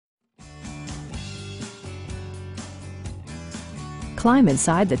climb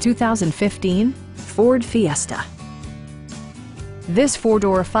inside the 2015 Ford Fiesta. This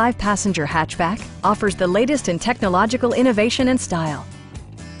four-door, five-passenger hatchback offers the latest in technological innovation and style.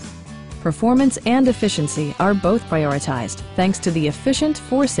 Performance and efficiency are both prioritized thanks to the efficient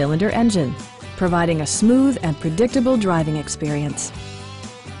four-cylinder engine, providing a smooth and predictable driving experience.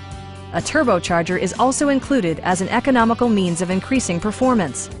 A turbocharger is also included as an economical means of increasing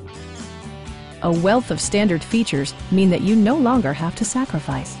performance. A wealth of standard features mean that you no longer have to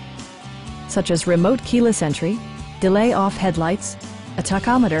sacrifice, such as remote keyless entry, delay-off headlights, a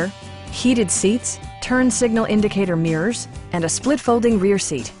tachometer, heated seats, turn signal indicator mirrors, and a split-folding rear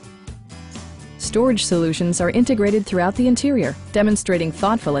seat. Storage solutions are integrated throughout the interior, demonstrating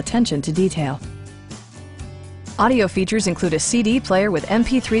thoughtful attention to detail. Audio features include a CD player with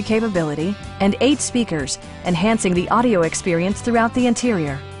MP3 capability and 8 speakers, enhancing the audio experience throughout the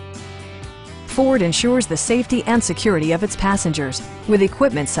interior. Ford ensures the safety and security of its passengers with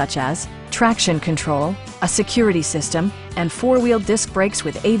equipment such as traction control, a security system, and four-wheel disc brakes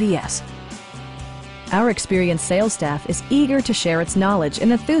with ABS. Our experienced sales staff is eager to share its knowledge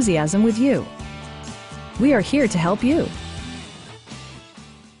and enthusiasm with you. We are here to help you.